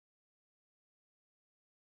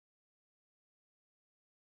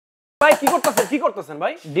ভাই কি করতেছেন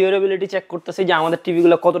ভাই? ডিউরেবিলিটি চেক করতেছি যে আমাদের টিভি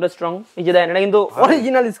গুলো কতটা স্ট্রং। এই যে দেখেন এটা কিন্তু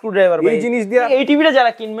অরিজিনাল স্ক্রুড্রাইভার ভাই। এই জিনিস দিয়ে এই টিভিটা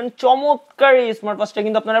যারা কিনবেন চমৎকার এই স্মার্ট ওয়াচটা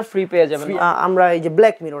কিন্তু আপনারা ফ্রি পেয়ে যাবেন। আমরা এই যে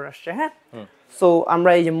ব্ল্যাক মিরর আসছে, হ্যাঁ, সো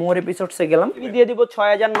আমরা এই যে মোর এপিসোডসে গেলাম, টিভি দিয়ে দিব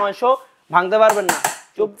 6900, ভাঙতে পারবেন না।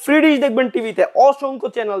 ফ্রি ডিশ দেখবেন টিভিতে, অসংখ্য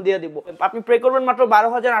চ্যানেল দিয়ে দিব। আপনি পে করবেন মাত্র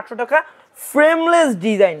 12800 টাকা। ফ্রেমলেস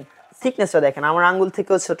ডিজাইন, থিকনেসটা দেখেন আমার আঙ্গুল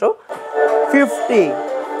থেকেও ছোট, 50।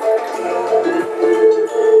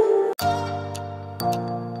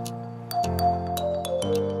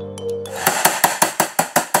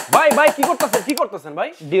 ভাই কি করতেছেন ভাই?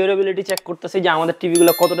 ডিউরেবিলিটি চেক করতেছি যে আমাদের টিভি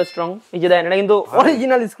গুলো কতটা স্ট্রং। এই যে দেখেন এটা কিন্তু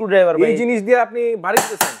অরিজিনাল স্ক্রুড্রাইভার ভাই। এই জিনিস দিয়ে আপনি বাড়ি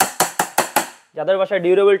দিতেছেন। যাদের বাসায়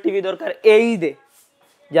ডিউরেবল টিভি দরকার এই ঈদে,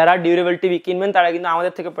 যারা ডিউরেবল টিভি কিনবেন তারা কিন্তু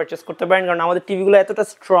আমাদের থেকে পারচেজ করতে পারেন, কারণ আমাদের টিভি গুলো এতটা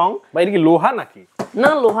স্ট্রং। ভাই এটা কি লোহা নাকি?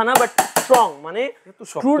 না লোহা না, বাট স্ট্রং, মানে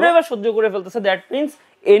স্ক্রুড্রাইভার সহ্য করে ফেলতেছে। That means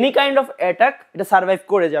any kind of attack এটা সার্ভাইভ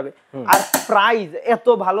করে যাবে। আর প্রাইস এত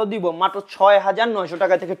ভালো দিব, মাত্র 6900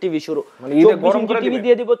 টাকা থেকে টিভি শুরু। মানে এটা গরম করে টিভি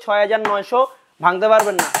দিয়ে দিব 6900, ভাঙতে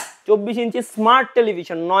পারবেন না। 24 ইঞ্চি স্মার্ট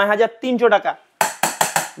টেলিভিশন 9300 টাকা,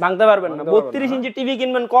 ভাঙতে পারবেন না। 32 ইঞ্চি টিভি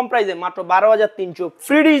কিনবেন কম প্রাইসে মাত্র 12300।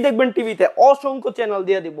 ফ্রি ডিশ দেখবেন টিভিতে, অসংখ্য চ্যানেল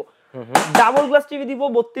দিয়ে দিব। ডাবল গ্লাস টিভি দিব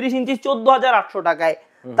 32 ইঞ্চি 14800 টাকায়।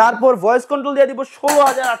 তারপর ভয়েস কন্ট্রোল দিয়ে দিব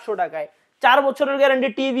 16800 টাকায়। 4 বছরের গ্যারান্টি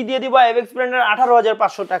টিভি দিয়ে দিব এভেক্স ব্র্যান্ডের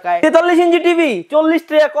 18500 টাকায়। 43 ইঞ্চি টিভি 40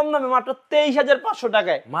 টাকা কম দামে মাত্র 23500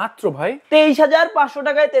 টাকায়। মাত্র ভাই 23500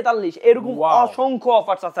 টাকায় 43। এরকম অসংখ্য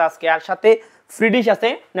অফারস আছে আজকে। আর সাথে ফ্রি ডিশ আছে,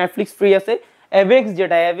 নেটফ্লিক্স ফ্রি আছে, এভেক্স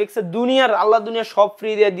যেটা এভেক্স এর দুনিয়ার আল্লাহ দুনিয়ার সব ফ্রি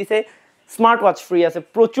দিয়ে দিছে। স্মার্ট ওয়াচ ফ্রি আছে,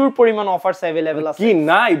 প্রচুর পরিমাণ অফারস अवेलेबल আছে। কি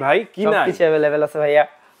নাই ভাই, কি নাই, কিছু अवेलेबल আছে ভাইয়া।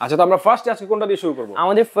 আচ্ছা তো আমরা ফার্স্ট আজকে কোনটা দিয়ে শুরু করব?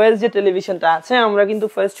 আমাদের ফার্স্ট যে টেলিভিশনটা আছে, আমরা কিন্তু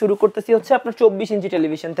ফার্স্ট শুরু করতেছি হচ্ছে আপনার 24 ইঞ্চি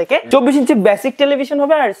টেলিভিশন থেকে। 24 ইঞ্চি বেসিক টেলিভিশন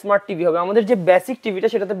হবে আর স্মার্ট টিভি হবে। আমাদের যে বেসিক টিভিটা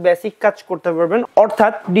সেটাতে বেসিক কাজ করতে পারবেন,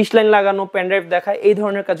 অর্থাৎ ডিশ লাইন লাগানো, পেন ড্রাইভ দেখা, এই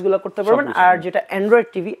ধরনের কাজগুলো করতে পারবেন। আর যেটা অ্যান্ড্রয়েড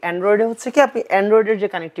টিভি, অ্যান্ড্রয়েডে হচ্ছে কি আপনি অ্যান্ড্রয়েডের যে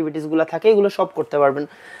কানেক্টিভিটিস গুলো থাকে এগুলো সব করতে পারবেন।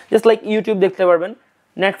 জাস্ট লাইক ইউটিউব দেখতে পারবেন,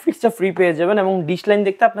 নেটফ্লিক্সটা ফ্রি পেয়ে যাবেন, এবং ডিশ লাইন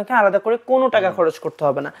দেখতে আপনাকে আলাদা করে কোনো টাকা খরচ করতে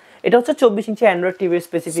হবে না। এটা হচ্ছে 24 ইঞ্চি অ্যান্ড্রয়েড টিভির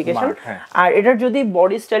স্পেসিফিকেশন। আর এটার যদি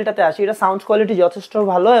বডি স্টাইলটাতে আসি, এটা সাউন্ড কোয়ালিটি যথেষ্ট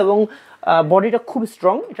ভালো এবং বডিটা খুব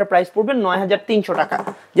স্ট্রং। এটা প্রাইস পড়বে 9300 টাকা,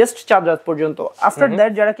 জাস্ট চার্জার পর্যন্ত। আফটার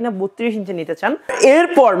দ্যাট যারা কিনা 32 ইঞ্চি নিতে চান,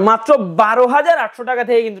 এরপর মাত্র 12800 টাকা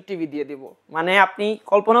থেকে কিন্তু টিভি দিয়ে দিব। মানে আপনি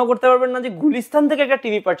কল্পনাও করতে পারবেন না যে গুলিস্তান থেকে একটা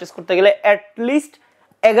টিভি পারচেস করতে গেলে অ্যাটলিস্ট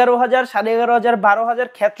 11000, 11500, 12000,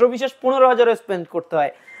 ক্ষেত্র বিশেষ 15000 স্পেন্ড করতে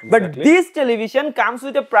হয়। But this television comes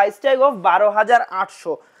with a price tag of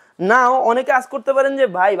 12800। নাও অনেকে আজ করতে পারেন যে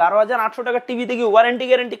ভাই 12800 টাকা টিভিতে কি ওয়ারেন্টি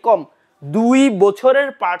গ্যারান্টি কম? 2 বছরের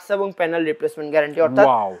পার্টস এবং প্যানেল রিপ্লেসমেন্ট গ্যারান্টি, অর্থাৎ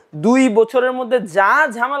 2 বছরের মধ্যে যা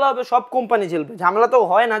ঝামেলা হবে সব কোম্পানি ঝেলবে। ঝামেলা তো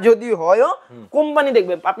হয় না, যদি হয়ও কোম্পানি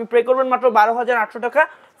দেখবে। আপনি পে করবেন মাত্র 12800 টাকা।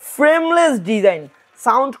 ফ্রেমলেস ডিজাইন,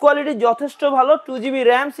 সাউন্ড কোয়ালিটি যথেষ্ট ভালো, 2GB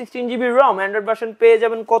র্যাম, 16GB রম। অ্যান্ড্রয়েড ভার্সন পেয়ে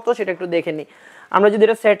যাবেন কত সেটা একটু দেখে নিই। আমরা যদি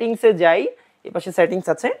এটা সেটিংসে যাই, এই পাশে সেটিংস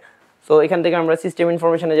আছে, সো এখান থেকে আমরা সিস্টেম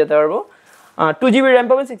ইনফরমেশনে যেতে পারবো। 2GB র্যাম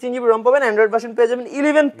পাবেন, 16GB রম পাবেন, অ্যান্ড্রয়েড ভার্সন পেয়ে যাবেন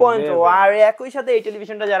 11.0। আর একই সাথে এই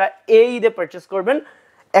টেলিভিশনটা যারা এই ঈদে পারচেস করবেন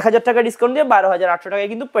 1000 টাকা ডিসকাউন্ট দিয়ে 12800 টাকায়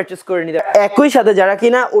কিন্তু পারচেস করে নিতে। একই সাথে যারা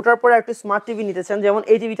কিনা ওটার পরে একটু স্মার্ট টিভি নিতে চান, যেমন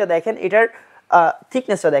এই টিভিটা দেখেন, এটার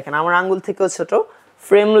থিকনেসটা দেখেন আমার আঙ্গুল থেকেও ছোট,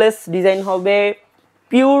 ফ্রেমলেস ডিজাইন হবে,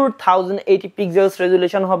 পিওর 1080 পিক্সেলস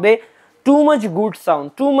রেজুলেশন হবে, টু মাচ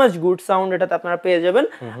গুড সাউন্ড এটাতে আপনারা পেয়ে যাবেন।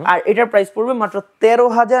 আর এটার প্রাইস পড়বে মাত্র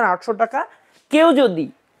 13800 টাকা। কেউ যদি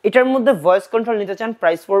এটার মধ্যে ভয়েস কন্ট্রোল নিতে চান,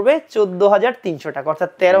 প্রাইস পড়বে 14300 টাকা,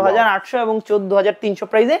 অর্থাৎ 13800 এবং 14300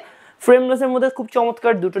 প্রাইসে ফ্রেমলেসের মধ্যে খুব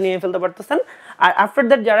চমৎকার দুটো নিয়ে ফেলতে পারতেছেন। আর আফটার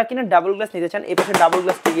দ্যাট যারা কিনা ডাবল গ্লাস নিতে চান, এই পাশে ডাবল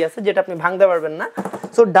গ্লাস টিভি আছে যেটা আপনি ভাঙতে পারবেন না।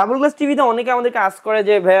 সো ডাবল গ্লাস টিভিতে অনেকে আমাদেরকে আস্ক করে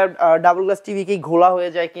যে ভাইয়া ডাবল গ্লাস টিভি কি ঘোলা হয়ে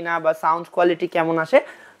যায় কিনা বা সাউন্ড কোয়ালিটি কেমন আসে।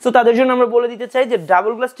 সো তাদের জন্য আমরা বলে দিতে চাই যে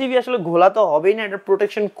ডাবল গ্লাস টিভি আসলে ঘোলা তো হবেই না, এটার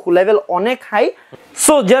প্রোটেকশন লেভেল অনেক high.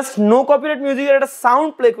 So just no copyright মিউজিকের একটা সাউন্ড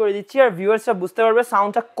প্লে করে দিচ্ছি, আর ভিউয়ার্সরা বুঝতে পারবে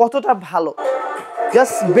সাউন্ডটা কতটা ভালো।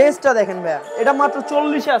 জাস্ট বেসটা দেখেন ভাইয়া, এটা মাত্র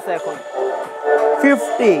 40-এ আছে এখন,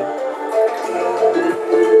 50।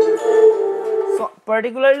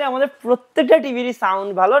 পার্টিকুলারলি আমাদের প্রত্যেকটা টিভিরই সাউন্ড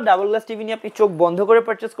ভালো। ডাবল গ্লাস টিভি নিয়ে আপনি চোখ বন্ধ করে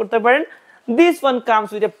পারচেস করতে পারেন। This one comes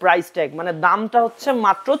with a price tag, মানে দামটা হচ্ছে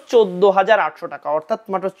মাত্র 14800 টাকা, অর্থাৎ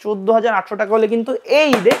মাত্র 14800 টাকা হলে কিন্তু এই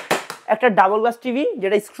ঈদে একটা ডাবল গ্লাস টিভি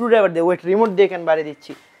যেটা স্ক্রুড্রাইভার দিয়ে, ওয়েট রিমোট দিয়ে কেন বাড়িয়ে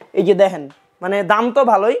দিচ্ছি, এই যে দেখেন, মানে দাম তো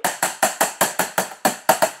ভালোই,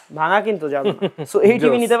 ভাঙা কিন্তু যাবে না। সো এই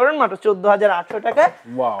টিভি নিতে পারেন মাত্র 14800 টাকা।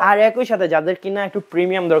 আর একই সাথে যাদের কিনা একটু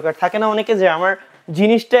প্রিমিয়াম দরকার থাকে না অনেকে, যে আমার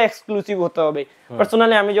জিনিসটা এক্সক্লুসিভ হতে হবে,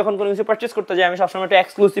 পার্সোনালি আমি যখন কোনো কিছু পারচেজ করতে যাই আমি সবসময় একটা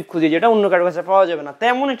এক্সক্লুসিভ খুঁজি যেটা অন্য কারোর কাছে পাওয়া যাবে না,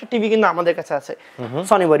 তেমন একটা টিভি কিন্তু আমাদের কাছে আছে,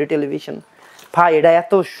 সনি বডি টেলিভিশন। ভাই এটা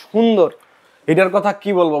এত সুন্দর, এটার কথা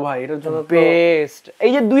কি বলবো ভাই, এটার জন্য বেস্ট।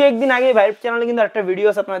 এই যে 2-1 দিন আগে ভাইয়ের চ্যানেলে কিন্তু একটা ভিডিও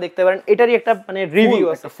আছে, আপনারা দেখতে পারেন, এটারই একটা মানে রিভিউ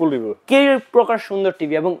আছে, ফুল রিভিউ। কি প্রকার সুন্দর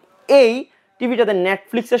টিভি। এবং এই টিভিটাতে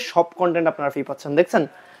নেটফ্লিক্সের সব কন্টেন্ট আপনারা ফ্রি পাচ্ছেন, দেখছেন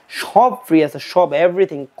সব ফ্রি আছে, সব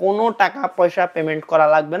এভরিথিং, কোনো টাকা পয়সা পেমেন্ট করা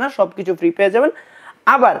লাগবে না, সবকিছু ফ্রি পেয়ে যাবেন।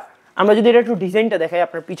 আবার আমরা যদি এটা একটু ডিজাইনটা দেখাই,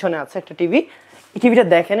 আপনার পিছনে আছে একটা টিভি, এই টিভিটা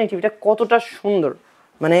দেখেন, এই টিভিটা কতটা সুন্দর,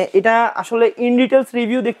 মানে এটা আসলে ইন ডিটেলস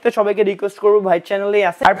রিভিউ দেখতে সবাইকে রিকোয়েস্ট করবো ভাই চ্যানেলেই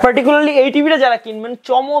আছে। আর পার্টিকুলারলি এই টিভিটা যারা কিনবেন,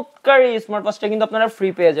 চমৎকার এই স্মার্ট ওয়াচটা কিন্তু আপনারা ফ্রি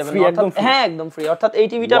পেয়ে যাবেন, হ্যাঁ একদম ফ্রি। অর্থাৎ এই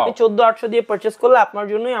টিভিটা আপনি 14,800 দিয়ে পারচেজ করলে আপনার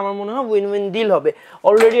জন্যই আমার মনে হয় উইন উইন ডিল হবে।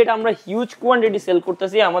 অলরেডি এটা আমরা হিউজ কোয়ান্টিটি সেল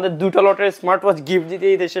করতেছি, আমাদের 2টা লটের স্মার্ট ওয়াচ গিফট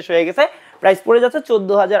দিতে শেষ হয়ে গেছে, প্রাইস পড়ে যাচ্ছে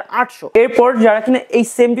 14,800। এরপর যারা কিনা এই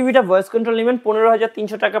সেম টিভিটা ভয়েস কন্ট্রোল নেবেন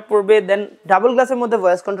 15,300 টাকা পড়বে, দেন ডাবল গ্লাসের মধ্যে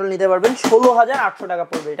ভয়েস কন্ট্রোল নিতে পারবেন 16,800 টাকা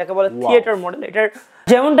পড়বে। এটাকে বলে থিয়েটার মডেল। এটার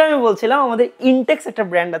যেমনটা আমি বলছিলাম, আমাদের ইনটেক্স একটা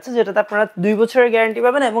ব্র্যান্ড আছে যেটাতে আপনারা 2 বছরের গ্যারান্টি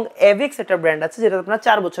পাবেন, এবং এভিক্স একটা ব্র্যান্ড আছে যেটাতে আপনারা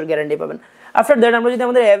 4 বছর গ্যারান্টি পাবেন। আফটার দ্যাট আমরা যদি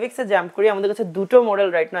আমাদের এভিক্সে জাম্প করি, আমাদের কাছে 2টো মডেল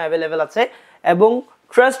রাইট নাও অ্যাভেলেবেল আছে, এবং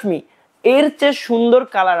ট্রাস্ট মি এর চেয়ে সুন্দর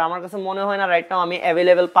কালার আমার কাছে মনে হয় না রাইট নাও আমি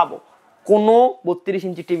অ্যাভেলেবেল পাবো কোনো 32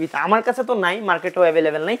 ইঞ্চি টিভিতে। আমার কাছে তো নাই, মার্কেটেও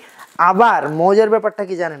অ্যাভেলেবেল নাই। আবার মজার ব্যাপারটা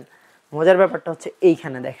কি জানেন? মজার ব্যাপারটা হচ্ছে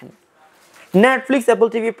এইখানে দেখেন, Netflix, Apple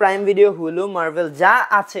TV, prime video, Hulu, Marvel যা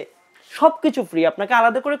আছে সবকিছু ফ্রি, আপনাকে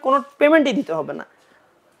আলাদা করে কোনো পেমেন্টই দিতে হবে না।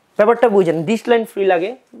 ব্যাপারটা বুঝেন, ডিশ লাইন ফ্রি লাগে,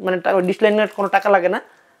 মানে ডিশ লাইনের কোনো টাকা লাগে না,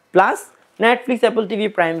 plus Netflix, Apple TV,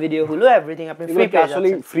 prime video, Hulu everything আপনি ফ্রি পেয়ে যাচ্ছেন। আসলে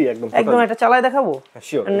ফ্রি একদম। একদম এটা চালায় দেখাবো।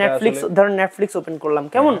 নেটফ্লিক্স, ধরেন নেটফ্লিক্স ওপেন করলাম,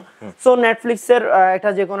 কেমন? সো নেটফ্লিক্সের এটা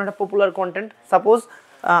যে কোনো একটা পপুলার কন্টেন্ট, সাপোজ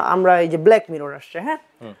আমরা এই যে ব্ল্যাক মিরর আসছে, হ্যাঁ,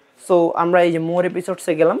 সো আমরা এই যে মোর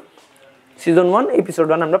এপিসোডসে গেলাম, সিজন 1 এপিসোড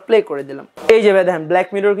 1 আমরা প্লে করে দিলাম। এই যে দেখেন ব্ল্যাক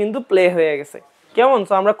মিরর কিন্তু প্লে হয়ে গেছে, কেমন?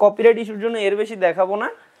 সো আমরা কপিরাইট ইস্যুর জন্য এর বেশি দেখাবো না।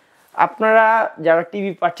 আপনারা যারা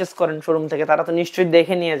টিভি পারচেজ করেন শোরুম থেকে তারা তো নিশ্চয়ই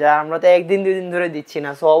দেখে নিয়ে যায়, আমরা তো 1 দিন 2 দিন ধরে দিচ্ছি না,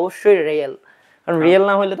 সো অবশ্যই রিয়েল, কারণ রিয়েল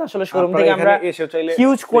না হলে তো আসলে শোরুম থেকে আমরা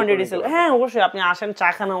হিউজ কোয়ান্টিটি সেল। হ্যাঁ অবশ্যই, আপনি আসেন, চা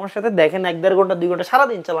খান আমার সাথে, দেখেন 1-1.5 ঘন্টা 2 ঘন্টা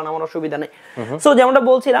সারাদিন চালান, আমার অসুবিধা নেই। সো যেমনটা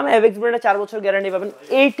বলছিলাম, এভিক্স ব্র্যান্ডে 4 বছর গ্যারান্টি পাবেন।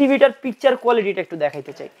 এই টিভিটার পিকচার কোয়ালিটিটা একটু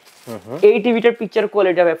দেখাইতে চাই। এই টিভিটার পিকচার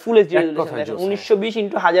কোয়ালিটি হবে ফুল এইচডি রেজোলিউশন, দেখেন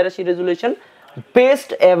 1920x1080 resolution, best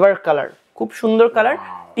ever colour, খুব সুন্দর কালার।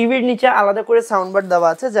 টিভির নিচে আলাদা করে সাউন্ড বার দেওয়া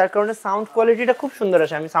আছে, যার কারণে সাউন্ড কোয়ালিটিটা খুব সুন্দর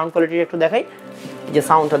আসে। আমি সাউন্ড কোয়ালিটি একটু দেখাই, যে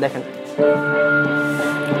সাউন্ডটা দেখেন,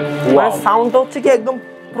 মানে সাউন্ডটা হচ্ছে কি একদম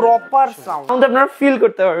প্রপার সাউন্ড আপনারা ফিল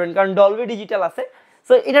করতে পারবেন, কারণ ডলবি ডিজিটাল আছে।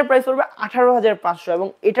 সো এটার প্রাইস পড়বে 18,500, এবং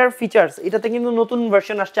এটার ফিচার্স, এটাতে কিন্তু নতুন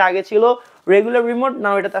ভার্সন আসছে, আগে ছিল রেগুলার রিমোট,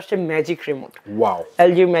 নাও এটাতে আসছে magic remote. Wow,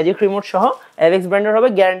 LG magic remote সহ এভিক্স ব্র্যান্ডের হবে,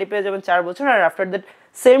 গ্যারান্টি পেয়ে যাবেন 4 বছর। আর আফটার দ্যাট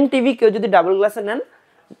সেম টিভি কেউ যদি ডাবল গ্লাসে নেন,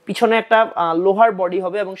 পিছনে একটা লোহার বডি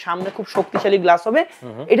হবে এবং সামনে খুব শক্তিশালী গ্লাস হবে,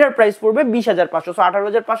 এটার প্রাইস পড়বে 20,500। সো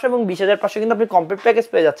 18,500 এবং 20,500 কিন্তু আপনি কমপ্লিট প্যাকেজ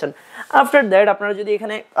পেয়ে যাচ্ছেন। আফটার দ্যাট আপনারা যদি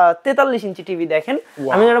এখানে 43 ইঞ্চি টিভি দেখেন,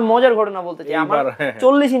 আমি একটা মজার ঘটনা বলতে চাই, আমার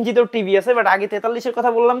 40 ইঞ্চিতেও টিভি আছে, বাট আগে 43 এর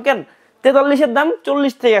কথা বললাম কেন, 43 এর দাম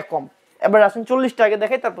 40 থেকে কম। এবার আসুন 40 টা আগে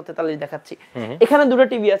দেখাই, তারপর 43 দেখাচ্ছি। এখানে দুটো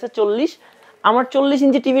টিভি আছে 40, আমার 40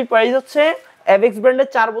 ইঞ্চি টিভির প্রাইস হচ্ছে এভিক্স ব্র্যান্ডের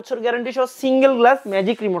 4 বছর গ্যারান্টি সহ সিঙ্গেল গ্লাস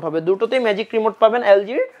ম্যাজিক রিমোট হবে, দুটোতেই ম্যাজিক রিমোট পাবেন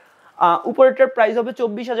এলজির। উপরেরটার প্রাইস হবে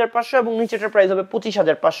 24,500 এবং নিচেরটার প্রাইস হবে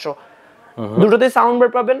 25,500। দুটোতেই সাউন্ড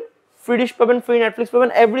বার পাবেন, ফ্রি ডিশ পাবেন, ফ্রি নেটফ্লিক্স পাবেন,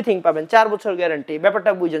 এভরিথিং পাবেন, 4 বছর গ্যারান্টি।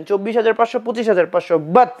 ব্যাপারটা বুঝেন, 24,500 25,500।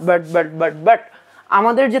 বাট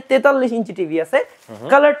আমাদের যে 43 ইঞ্চি টিভি আছে,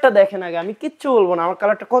 কালারটা দেখেন আগে, আমি কিচ্ছু বলবো না, আমার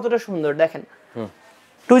কালারটা কতটা সুন্দর দেখেন।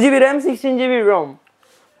 2GB RAM 16GB ROM,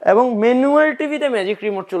 এবং ম্যানুয়াল টিভিতে ম্যাজিক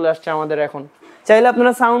রিমোট চলে আসছে আমাদের এখন। চাইলে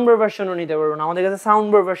আপনারা সাউন্ড বার ভার্সনও নিতে পারবেন, আমাদের কাছে সাউন্ড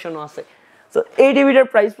বার ভার্সনও আছে। সো এই টিভিটার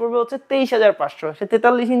প্রাইস পড়বে হচ্ছে 23,500। সে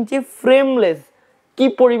 43 ইঞ্চি ফ্রেমলেস, কি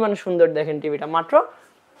পরিমাণ সুন্দর দেখেন টিভিটা, মাত্র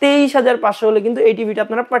 23,500 হলে কিন্তু এই টিভিটা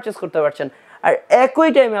আপনারা পারচেস করতে পারছেন। আর একই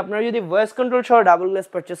টাইমে আপনারা যদি ভয়েস কন্ট্রোল সহ ডাবল গ্লাস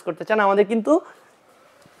পারচেস করতে চান, আমাদের কিন্তু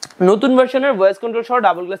নতুন ভার্সনের ভয়েস কন্ট্রোল সহ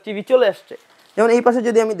ডাবল গ্লাস টিভি চলে আসছে। যেমন এই পাশে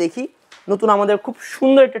যদি আমি দেখি, নতুন আমাদের খুব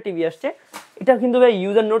সুন্দর একটা টিভি আসছে, এটা কিন্তু ভাই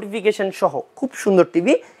ইউজার নোটিফিকেশন সহ খুব সুন্দর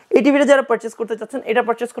টিভি। এই টিভিটা যারা পারচেস করতে চাচ্ছেন, এটা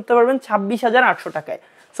পারচেস করতে পারবেন 26,800 টাকায়।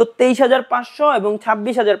 সো 23,500 এবং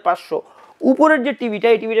 26,500। উপরের যে টিভিটা,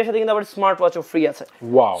 এই টিভিটার সাথে কিন্তু আবার স্মার্ট ওয়াচও ফ্রি আছে।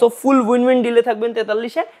 So full win win delay থাকবেন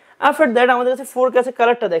 43-এ। আফটার দ্যাট আমাদের কাছে 4K আছে,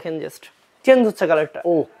 কালারটা দেখেন, জাস্ট চেঞ্জ হচ্ছে কালারটা।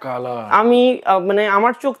 ও কালার, আমি মানে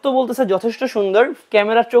আমার চোখ তো বলতেছে যথেষ্ট সুন্দর,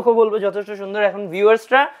 ক্যামেরার চোখও বলবে যথেষ্ট সুন্দর। এখন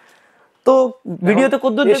ভিউয়ার্সরা তো ভিডিওতে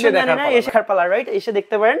কদ্দূর দেখবেন জানি না, এসে পালা রাইট, এসে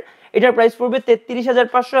দেখতে পারেন। এটার প্রাইস পড়বে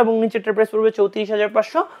 33,500 এবং নিচেরটার প্রাইস পড়বে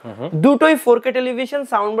 34,500। দুটোই 4K টেলিভিশন,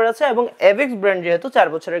 সাউন্ড বার আছে, এবং এভিক্স ব্র্যান্ড যেহেতু 4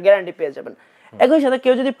 বছরের গ্যারান্টি পেয়ে যাবেন। একই সাথে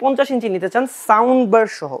কেউ যদি 50 ইঞ্চি নিতে চান সাউন্ড বার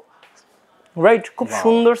সহ, রাইট, খুব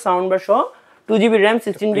সুন্দর সাউন্ড বার সহ 2GB RAM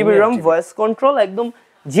 16GB ROM voice control, একদম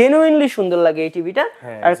জেনুইনলি সুন্দর লাগে এই টিভিটা।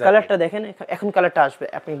 আর কালারটা দেখেন, এখন কালারটা আসবে,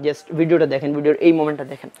 আপনি জাস্ট ভিডিওটা দেখেন, ভিডিওর এই মোমেন্টটা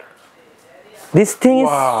দেখেন। This thing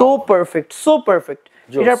is so perfect, so perfect.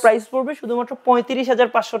 এটার প্রাইস পড়বে শুধুমাত্র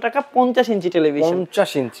 35,500 টাকা, 50 ইঞ্চি টেলিভিশন।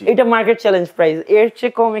 50 ইঞ্চি, এটা মার্কেট চ্যালেঞ্জ প্রাইস, এর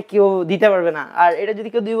চেয়ে কমে কেউ দিতে পারবে না। আর এটা যদি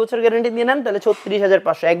কেউ 2 বছর গ্যারান্টি দিয়ে নেন তাহলে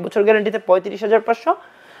 36,500, 1 বছর গ্যারান্টিতে 35,500,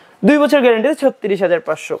 2 বছর গ্যারান্টিতে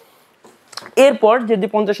 36,500। এরপর যদি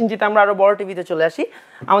 50 ইঞ্চিতে আমরা আরো বড় টিভিতে চলে আসি,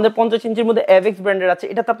 আমাদের 50 ইঞ্চির মধ্যে এভেক্স ব্র্যান্ডের আছে।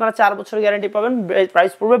 এটাতে আপনারা 4 বছর গ্যারান্টি পাবেন,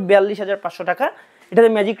 প্রাইস পড়বে 42,500 টাকা। এটাতে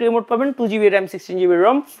ম্যাজিক রিমোট পাবেন, 2GB RAM 16GB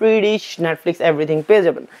ROM, free dish, Netflix, everything পেয়ে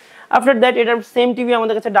যাবেন। আফটার দ্যাট এটার সেম টিভি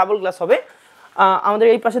আমাদের কাছে ডাবল গ্লাস হবে। আমাদের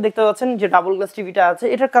এই পাশে দেখতে পাচ্ছেন যে ডাবল গ্লাস টিভিটা আছে,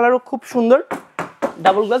 এটার কালারও খুব সুন্দর।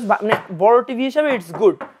 ডাবল গ্লাস মানে বড় টিভি হিসাবে ইটস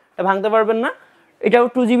গুড, এটা ভাঙতে পারবেন না। এটাও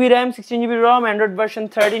 2GB RAM 16GB ROM, Android version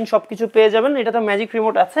 13 সবকিছু পেয়ে যাবেন। এটাতে ম্যাজিক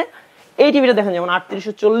রিমোট আছে। এই টিভিটা দেখেন যেমন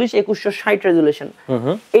 3840 2160 রেজুলেশন।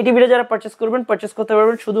 এই টিভিটা যারা পারচেজ করবেন, পারচেজ করতে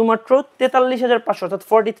পারবেন শুধুমাত্র 43,500, অর্থাৎ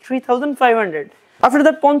 43,500। আফটার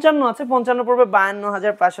দ্যাট 55 আছে, 55 পড়বে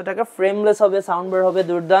 52,500 টাকা। ফ্রেমলেস হবে, সাউন্ড বার হবে,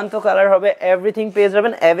 দুর্দান্ত কালার হবে, এভরিথিং পেয়ে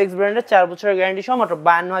যাবেন। এভেক্স ব্র্যান্ডের 4 বছরের গ্যারান্টি সহ মাত্র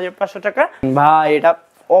 52,500 টাকা। ভাই এটা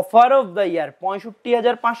অফার অফ দ্য ইয়ার,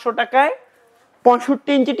 65,500 টাকায়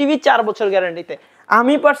 65 ইঞ্চি টিভি 4 বছর গ্যারান্টিতে।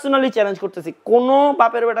 আমি পার্সোনালি চ্যালেঞ্জ করতেছি, কোন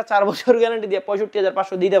বাপের বেটা 4 বছর গ্যারান্টি দিয়ে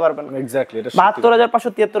 65,500 দিতে পারবে না। এক্স্যাক্টলি, এটা 72,500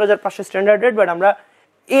 73,500 স্ট্যান্ডার্ড রেট, বাট আমরা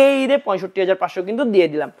এই ঈদে 65,500 কিন্তু দিয়ে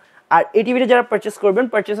দিলাম। আর এই টিভিটা যারা পারচেজ করবেন,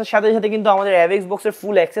 পারচেজের সাথে সাথে কিন্তু আমাদের অ্যাভেক্স বক্সের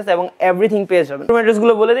ফুল অ্যাক্সেস এবং এভরিথিং পেয়ে যাবেন। অ্যাড্রেস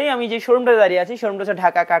গুলো বলে দেই, আমি যে শোরুমটা দাঁড়িয়ে আছি, শোরুমটা হচ্ছে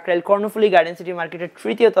ঢাকা কাকরাইল কর্ণফুলি গার্ডেন সিটি মার্কেটের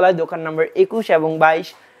 3য় তলায়, দোকান নম্বর 21 এবং 22।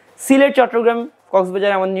 সিলেট, চট্টগ্রাম,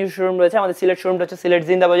 কক্সবাজার আমাদের নিজস্ব শোরুম রয়েছে। আমাদের সিলেট শোরুমটা হচ্ছে সিলেট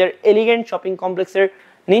জিন্দাবাজার এলিগেন্ট শপিং কমপ্লেক্সের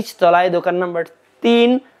নিচ তলায়, দোকান নাম্বার 3।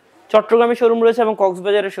 চট্টগ্রামে শোরুম রয়েছে এবং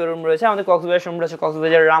কক্সবাজারের শোরুম রয়েছে। আমাদের কক্সবাজার শোরুম রয়েছে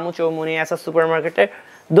কক্সবাজার রামু চৌমুনি এসএস সুপার মার্কেটের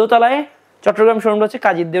দোতলায়। চট্টগ্রাম শোরুম রয়েছে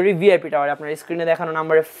কাজীর দেউরি ভিআইপি টাওয়ারে। আপনার স্ক্রিনে দেখানো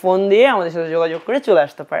নাম্বারে ফোন দিয়ে আমাদের সাথে যোগাযোগ করে চলে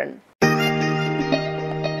আসতে পারেন।